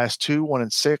 packs, class 2, 1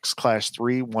 and 6, class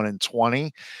 3, 1 and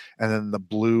 20, and then the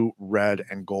blue, red,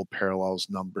 and gold parallels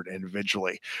numbered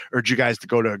individually. Urge you guys to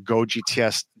go to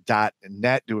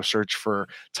gogts.net, do a search for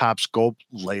Topps Gold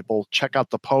Label, check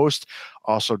out the post,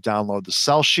 also download the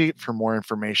sell sheet for more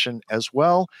information, as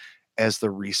well as the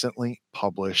recently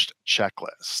published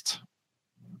checklist.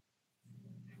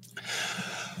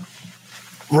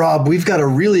 Rob, we've got a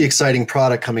really exciting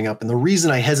product coming up. And the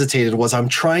reason I hesitated was I'm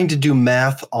trying to do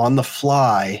math on the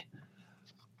fly,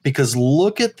 because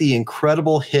look at the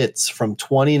incredible hits from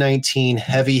 2019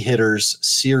 Heavy Hitters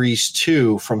Series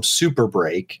 2 from Super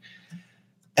Break.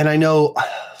 And I know,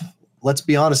 let's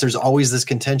be honest, there's always this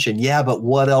contention. Yeah, but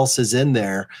what else is in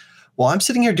there? Well, I'm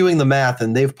sitting here doing the math,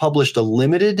 and they've published a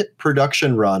limited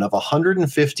production run of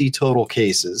 150 total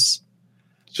cases.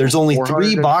 There's only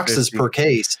 3 boxes per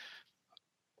case.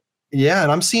 Yeah,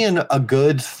 and I'm seeing a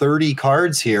good 30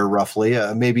 cards here, roughly,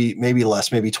 maybe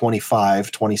less, maybe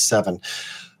 25, 27.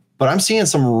 But I'm seeing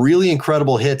some really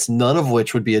incredible hits, none of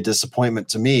which would be a disappointment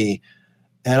to me.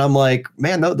 And I'm like,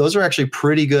 man, those are actually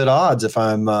pretty good odds if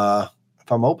I'm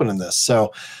opening this.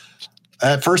 So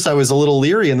at first I was a little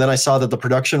leery, and then I saw that the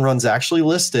production run's actually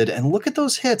listed. And look at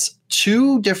those hits: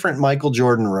 2 different Michael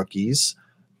Jordan rookies,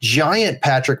 giant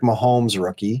Patrick Mahomes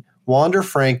rookie, Wander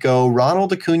Franco,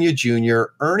 Ronald Acuna Jr.,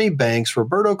 Ernie Banks,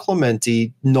 Roberto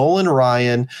Clemente, Nolan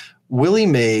Ryan, Willie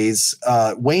Mays,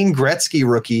 Wayne Gretzky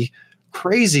rookie.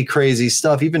 Crazy, crazy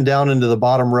stuff, even down into the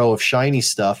bottom row of shiny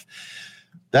stuff.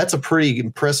 That's a pretty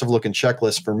impressive looking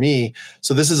checklist for me.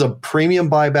 So this is a premium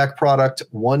buyback product,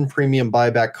 1 premium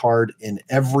buyback card in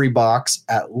every box,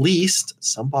 at least.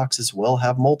 Some boxes will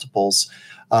have multiples.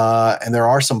 And there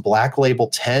are some black label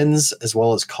 10s as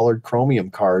well as colored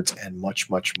chromium cards and much,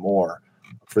 much more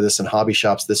for this in hobby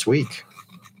shops this week.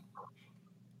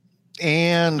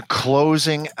 And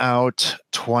closing out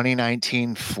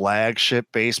 2019 flagship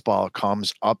baseball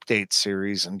comes update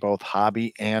series in both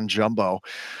hobby and jumbo,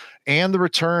 and the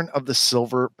return of the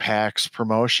silver packs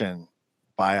promotion.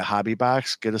 Buy a hobby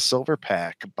box, get a silver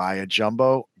pack. Buy a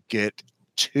jumbo, get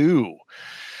 2.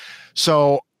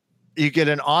 So you get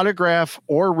an autograph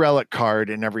or relic card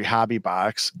in every hobby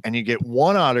box, and you get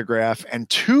 1 autograph and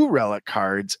 2 relic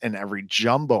cards in every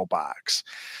jumbo box.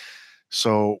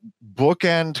 So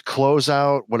bookend,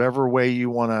 closeout, whatever way you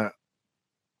want to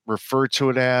refer to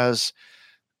it as,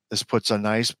 this puts a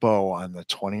nice bow on the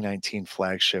 2019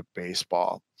 flagship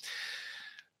baseball.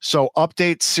 So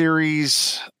update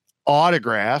series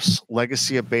autographs,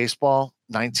 Legacy of Baseball,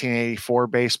 1984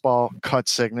 baseball, cut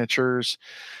signatures,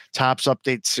 Topps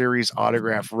Update Series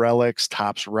autograph relics,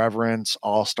 Topps Reverence,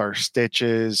 All-Star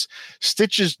Stitches,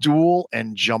 Stitches Duel,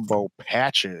 and Jumbo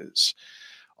Patches.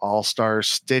 All-Star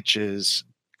Stitches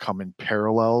come in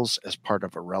parallels as part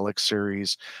of a relic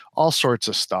series, all sorts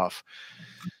of stuff.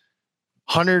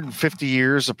 150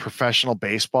 years of professional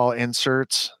baseball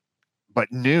inserts,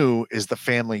 but new is the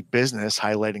family business,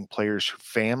 highlighting players whose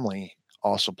family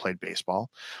also played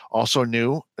baseball. Also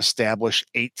new, established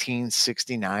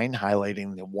 1869,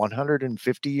 highlighting the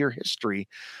 150-year history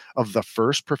of the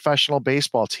first professional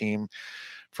baseball team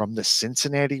from the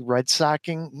Cincinnati Red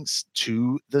Sox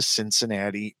to the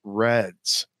Cincinnati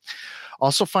Reds.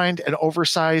 Also find an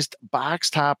oversized box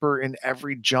topper in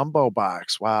every jumbo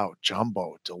box. Wow,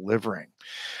 jumbo delivering.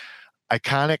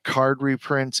 Iconic card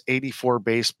reprints, 84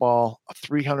 baseball, a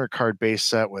 300 card base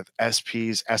set with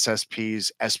SPs,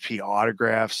 SSPs, SP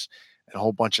autographs, and a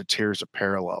whole bunch of tiers of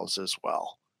parallels as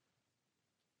well.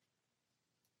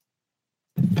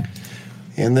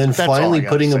 And then finally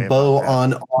putting a bow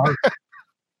on our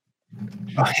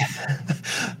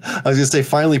I was going to say,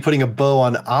 finally putting a bow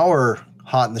on our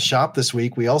hot in the shop this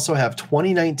week, we also have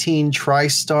 2019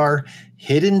 TriStar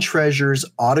Hidden Treasures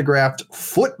autographed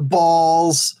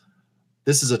footballs.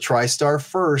 This is a TriStar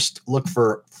first. Look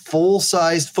for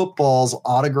full-sized footballs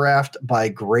autographed by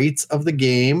greats of the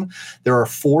game. There are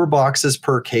 4 boxes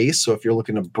per case, so if you're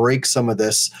looking to break some of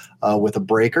this with a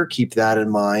breaker, keep that in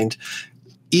mind.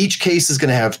 Each case is going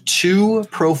to have 2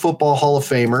 Pro Football Hall of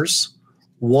Famers,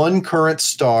 1 current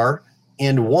star,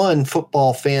 and 1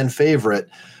 football fan favorite,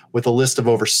 with a list of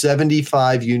over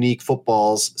 75 unique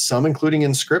footballs, some including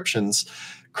inscriptions.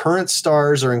 Current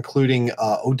stars are including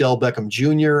Odell Beckham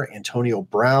Jr., Antonio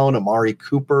Brown, Amari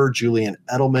Cooper, Julian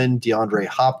Edelman, DeAndre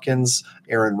Hopkins,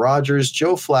 Aaron Rodgers,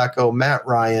 Joe Flacco, Matt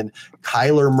Ryan,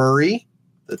 Kyler Murray,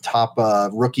 the top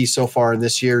rookie so far in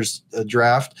this year's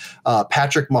draft,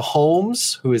 Patrick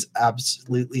Mahomes, who is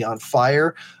absolutely on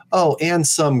fire, Oh, and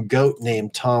some goat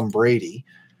named Tom Brady.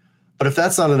 But if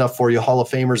that's not enough for you, Hall of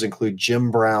Famers include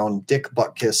Jim Brown, Dick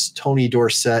Butkus, Tony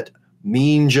Dorsett,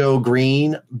 Mean Joe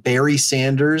Green, Barry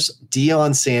Sanders,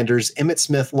 Deion Sanders, Emmitt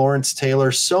Smith, Lawrence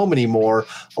Taylor, so many more,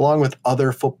 along with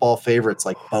other football favorites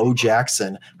like Bo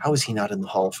Jackson. How is he not in the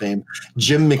Hall of Fame?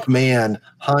 Jim McMahon,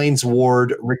 Hines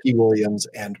Ward, Ricky Williams,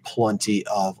 and plenty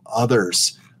of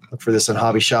others. Look for this in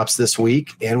hobby shops this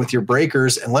week and with your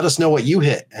breakers, and let us know what you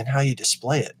hit and how you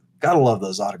display it. Gotta love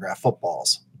those autographed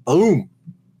footballs. Boom.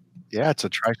 Yeah, it's a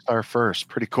TriStar first.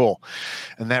 Pretty cool.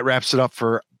 And that wraps it up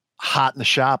for Hot in the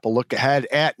Shop. A look ahead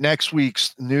at next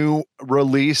week's new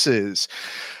releases.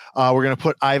 We're going to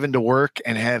put Ivan to work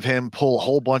and have him pull a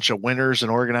whole bunch of winners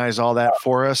and organize all that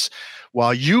for us,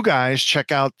 while you guys check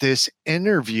out this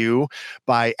interview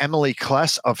by Emily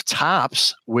Kless of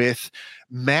Topps with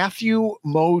Matthew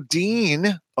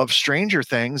Modine of Stranger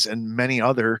Things and many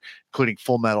other, including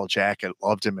Full Metal Jacket.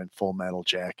 Loved him in Full Metal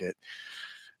Jacket.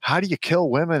 How do you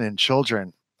kill women and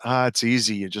children? It's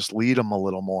easy. You just lead them a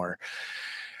little more.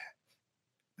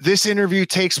 This interview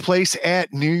takes place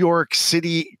at New York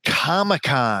City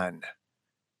Comic-Con.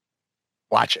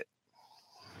 Watch it.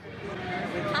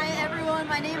 Hi, everyone.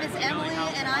 My name is Emily,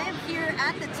 and I am here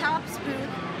at the Topps booth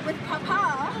with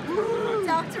Papa,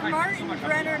 Dr. Martin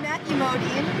Brenner, Matthew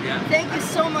Modine. Thank you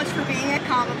so much for being at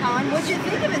Comic-Con. What did you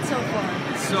think of it so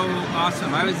far? It's so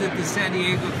awesome. I was at the San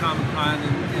Diego Comic-Con,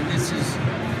 and this is,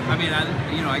 I mean,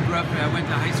 I grew up, I went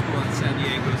to high school in San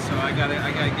Diego, so I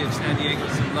gotta give San Diego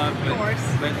some love. But, of course.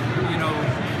 But you know,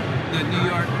 the New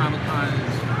York Comic-Con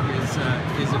is a,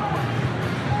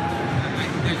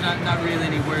 there's not really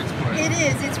any words for it. It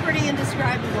is. It's pretty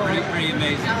indescribable. Pretty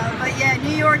amazing. But yeah,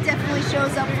 New York definitely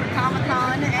shows up for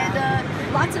Comic-Con,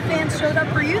 and lots of fans showed up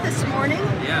for you this morning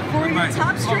for your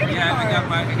Topps trading card.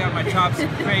 I got my Topps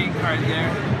trading card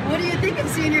there. What do you think of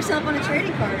seeing yourself on a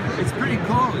trading card? It's pretty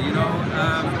cool, you know.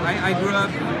 I grew up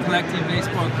collecting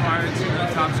baseball cards,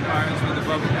 Topps cards with a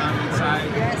bubble gum inside.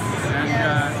 Yes.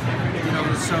 And you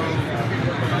know, so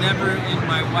never in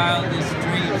my wildest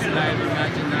dreams did I ever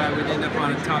imagine that I would end up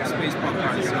on a Topps baseball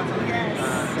card.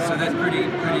 So that's pretty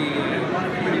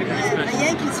special. A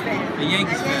Yankees fan. A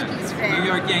Yankees fan. New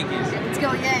York Yankees. Let's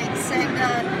go Yanks. And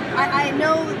I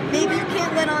know maybe you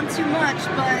can't let on too much,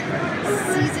 but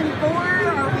season 4,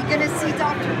 are we going to see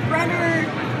Dr. Brenner?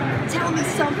 Tell me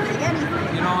something,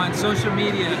 anything. You know, on social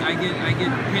media, I get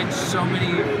pitched so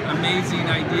many amazing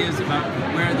ideas about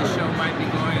where the show might be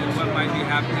going and what might be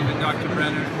happening with Dr.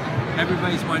 Brenner.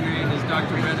 Everybody's wondering, is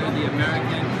Dr. Brenner the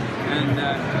American? And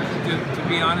to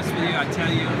be honest with you, I tell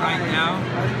you right now,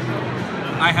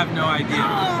 I have no idea.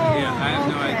 I have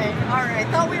no idea. All right,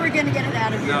 thought we were going to get it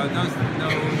out of you. No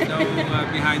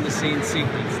behind the scenes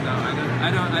secrets. No,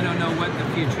 I don't know what the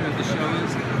future of the show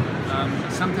is.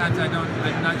 Sometimes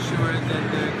I'm not sure that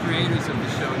the creators of the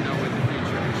show know what the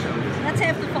future of the show is. That's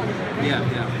half the fun of it, right? Yeah.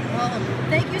 Well,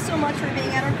 thank you so much for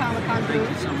being at our Comic-Con booth. Thank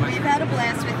you so much. We've had a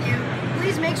blast with you.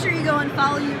 Please make sure you go and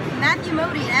follow Matthew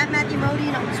Modine at Matthew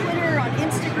Modine on Twitter, on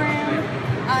Instagram.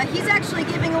 He's actually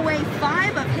giving away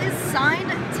 5 of his signed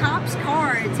Topps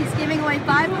cards. He's giving away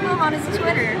 5 of them on his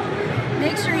Twitter.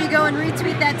 Make sure you go and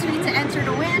retweet that tweet to enter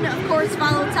to win. Of course,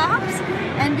 follow Topps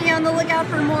and be on the lookout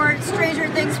for more Stranger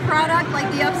Things product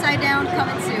like the Upside Down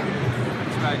coming soon.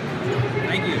 That's right.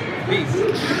 Thank you. Peace.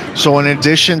 So in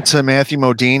addition to Matthew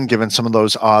Modine giving some of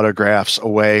those autographs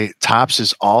away, Topps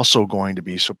is also going to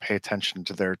be, so pay attention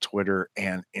to their Twitter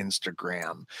and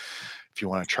Instagram if you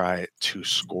want to try to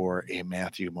score a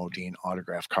Matthew Modine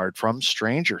autograph card from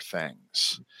Stranger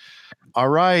Things. All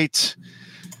right.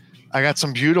 I got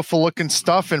some beautiful looking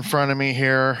stuff in front of me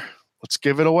here. Let's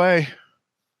give it away.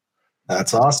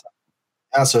 That's awesome.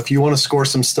 Yeah, so if you want to score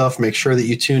some stuff, make sure that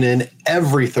you tune in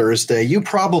every Thursday. You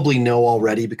probably know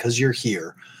already because you're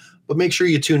here, but make sure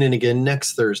you tune in again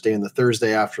next Thursday and the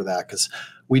Thursday after that, because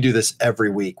we do this every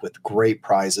week with great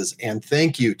prizes. And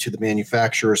thank you to the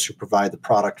manufacturers who provide the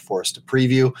product for us to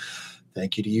preview.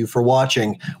 Thank you to you for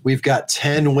watching. We've got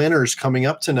 10 winners coming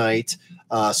up tonight.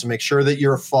 So make sure that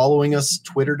you're following us,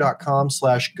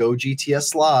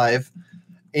 twitter.com/GoGTSLive,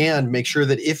 and make sure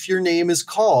that if your name is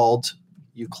called,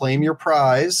 you claim your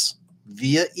prize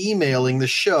via emailing the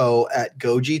show at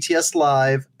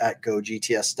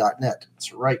gogtslive@gogts.net.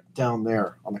 It's right down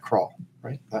there on the crawl,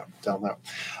 right down there.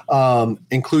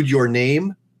 Include your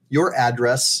name, your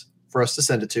address for us to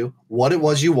send it to, what it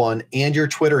was you won, and your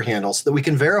Twitter handle so that we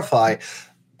can verify.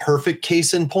 Perfect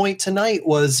case in point tonight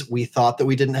was we thought that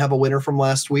we didn't have a winner from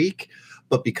last week,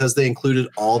 but because they included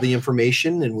all the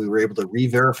information and we were able to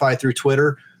re-verify through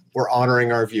Twitter, we're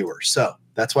honoring our viewers. So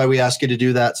that's why we ask you to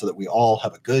do that, so that we all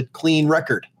have a good, clean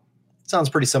record. Sounds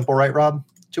pretty simple, right, Rob?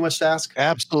 Too much to ask?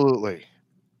 Absolutely.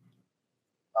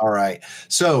 All right.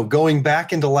 So going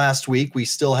back into last week, we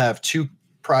still have 2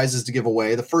 prizes to give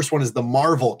away. The first one is the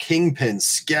Marvel Kingpin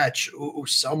sketch. Ooh,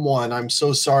 someone, I'm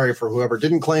so sorry for whoever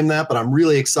didn't claim that, but I'm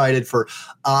really excited for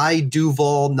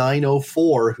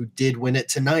iDuval904 who did win it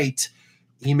tonight.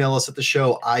 Email us at the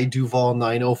show,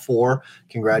 iDuval904.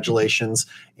 Congratulations,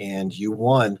 and you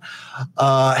won.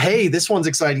 Hey, this one's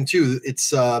exciting too.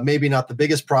 It's maybe not the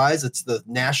biggest prize. It's the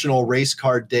National Race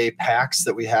Card Day packs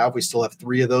that we have. We still have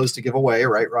 3 of those to give away,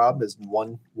 right, Rob? Is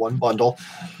one bundle.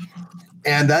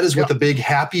 And that is with a big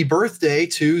happy birthday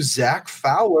to Zach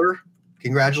Fowler.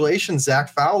 Congratulations,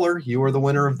 Zach Fowler. You are the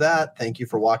winner of that. Thank you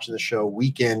for watching the show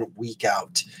week in, week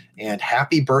out. And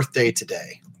happy birthday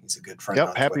today. He's a good friend. Yep,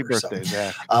 on happy Twitter, birthday,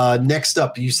 so. Zach. Next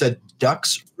up, you said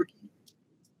Ducks rookie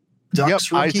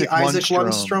Isaac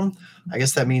Lundstrom. I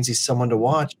guess that means he's someone to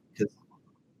watch. Because,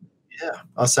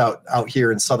 us out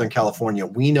here in Southern California,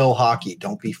 we know hockey.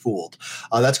 Don't be fooled.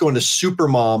 That's going to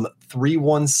Supermom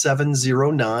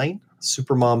 31709.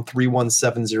 Supermom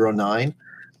 31709.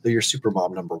 They're your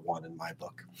Supermom number 1 in my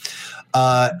book.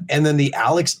 And then the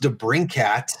Alex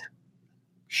DeBrincat,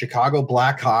 Chicago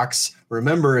Blackhawks.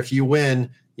 Remember, if you win,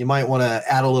 you might want to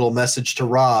add a little message to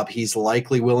Rob. He's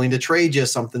likely willing to trade you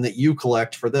something that you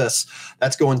collect for this.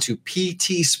 That's going to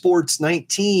PT Sports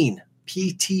 19.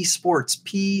 PT Sports.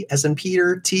 P as in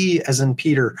Peter, T as in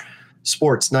Peter,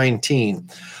 Sports 19.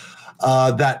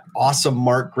 That awesome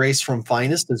Mark Grace from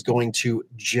Finest is going to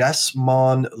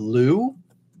Jessmon Liu.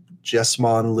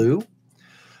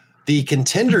 The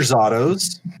Contenders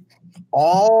autos,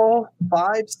 all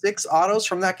 5-6 autos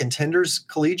from that Contenders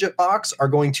collegiate box are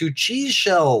going to Cheese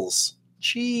Shells.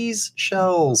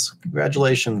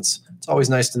 Congratulations. It's always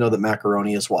nice to know that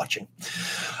Macaroni is watching.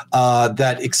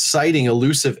 That exciting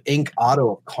elusive ink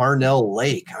auto of Carnell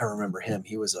Lake. I remember him.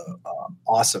 He was a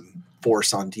awesome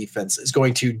force on defense. Is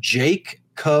going to Jake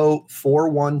Co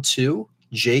 412.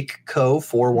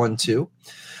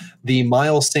 The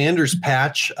Miles Sanders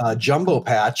patch, jumbo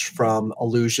patch from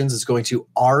Illusions is going to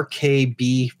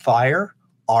RKB Fire.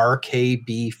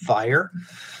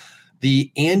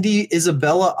 The Andy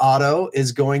Isabella auto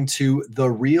is going to The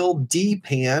Real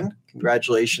D-Pan.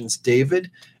 Congratulations,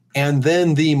 David. And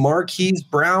then the Marquise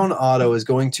Brown auto is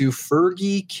going to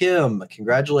Fergie Kim.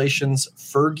 Congratulations,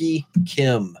 Fergie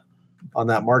Kim, on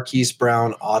that Marquise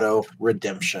Brown auto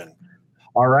redemption.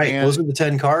 All right, those are the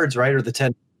 10 cards, right? Or the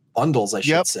 10 bundles, I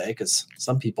should say, because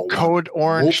some people Code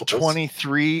Orange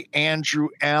 23, Andrew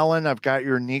Allen. I've got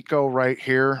your Nico right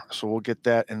here, so we'll get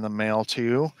that in the mail to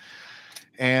you.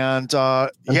 And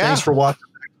thanks for watching.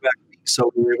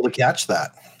 So we were able to catch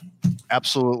that.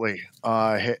 Absolutely.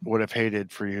 Would have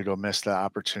hated for you to miss the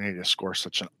opportunity to score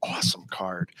such an awesome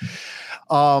card.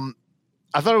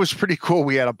 I thought it was pretty cool.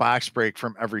 We had a box break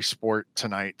from every sport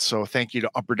tonight. So thank you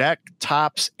to Upper Deck,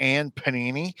 Topps, and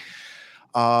Panini.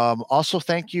 Also,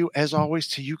 thank you, as always,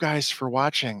 to you guys for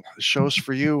watching. The show's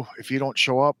for you. If you don't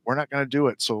show up, we're not going to do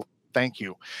it. So thank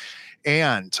you.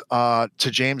 And to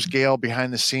James Gale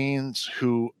behind the scenes,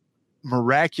 who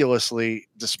miraculously,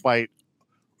 despite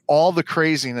all the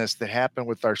craziness that happened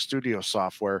with our studio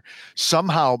software,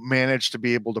 somehow managed to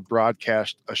be able to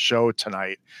broadcast a show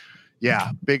tonight.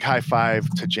 Yeah, big high five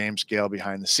to James Gale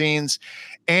behind the scenes.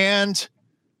 And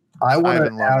I want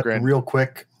to add real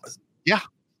quick. Yeah.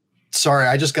 Sorry,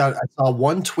 I saw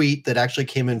one tweet that actually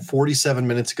came in 47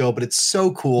 minutes ago, but it's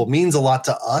so cool. It means a lot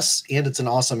to us, and it's an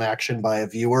awesome action by a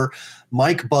viewer.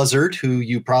 Mike Buzzard, who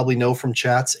you probably know from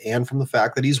chats and from the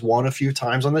fact that he's won a few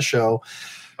times on the show,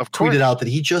 tweeted out that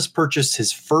he just purchased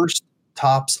his first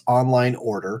Topps online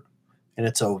order, and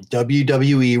it's a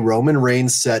WWE Roman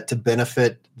Reigns set to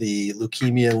benefit the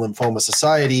Leukemia and Lymphoma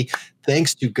Society.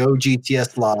 Thanks to Go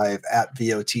GTS Live at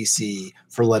VOTC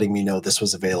for letting me know this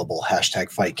was available.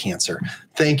 #FightCancer.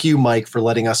 Thank you, Mike, for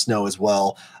letting us know as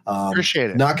well. Appreciate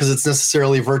it. Not because it's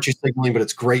necessarily virtue signaling, but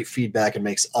it's great feedback and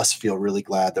makes us feel really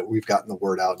glad that we've gotten the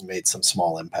word out and made some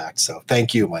small impact. So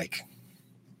thank you, Mike.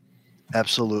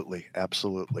 Absolutely.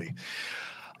 Absolutely.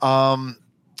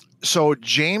 So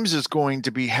James is going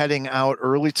to be heading out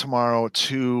early tomorrow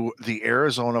to the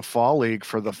Arizona Fall League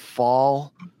for the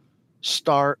Fall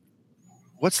Star.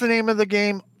 What's the name of the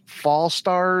game? Fall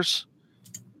Stars?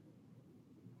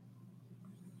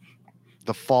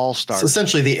 The Fall Stars. It's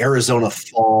essentially the Arizona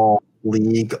Fall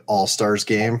League All-Stars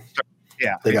game.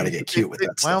 Yeah. They got to get cute with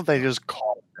that. Why don't they just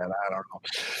call it that? I don't know.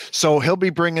 So he'll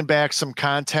be bringing back some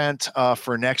content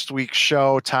for next week's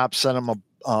show. Top sent him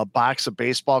a box of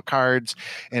baseball cards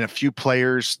and a few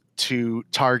players to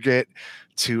target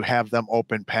to have them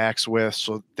open packs with.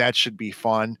 So that should be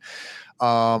fun.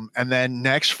 And then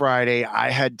next Friday, I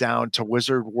head down to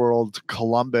Wizard World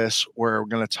Columbus, where we're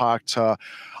going to talk to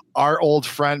our old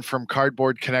friend from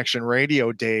Cardboard Connection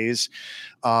Radio days,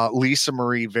 Lisa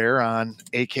Marie Veron,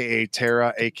 aka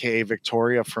Tara, aka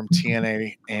Victoria from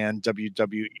TNA and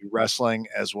WWE Wrestling,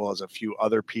 as well as a few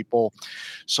other people.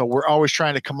 So we're always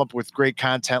trying to come up with great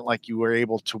content like you were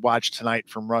able to watch tonight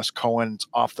from Russ Cohen's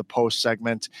Off the Post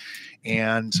segment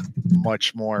and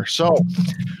much more. So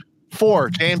for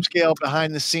James Gale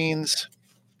behind the scenes,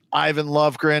 Ivan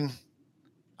Lovegren,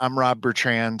 I'm Rob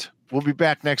Bertrand. We'll be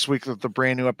back next week with a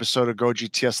brand new episode of Go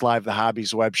GTS Live, the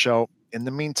Hobbies web show. In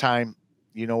the meantime,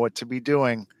 you know what to be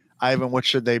doing. Ivan, what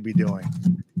should they be doing?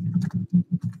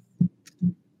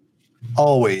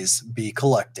 Always be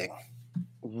collecting.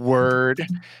 Word,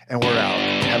 and we're out.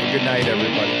 Have a good night,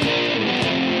 everybody.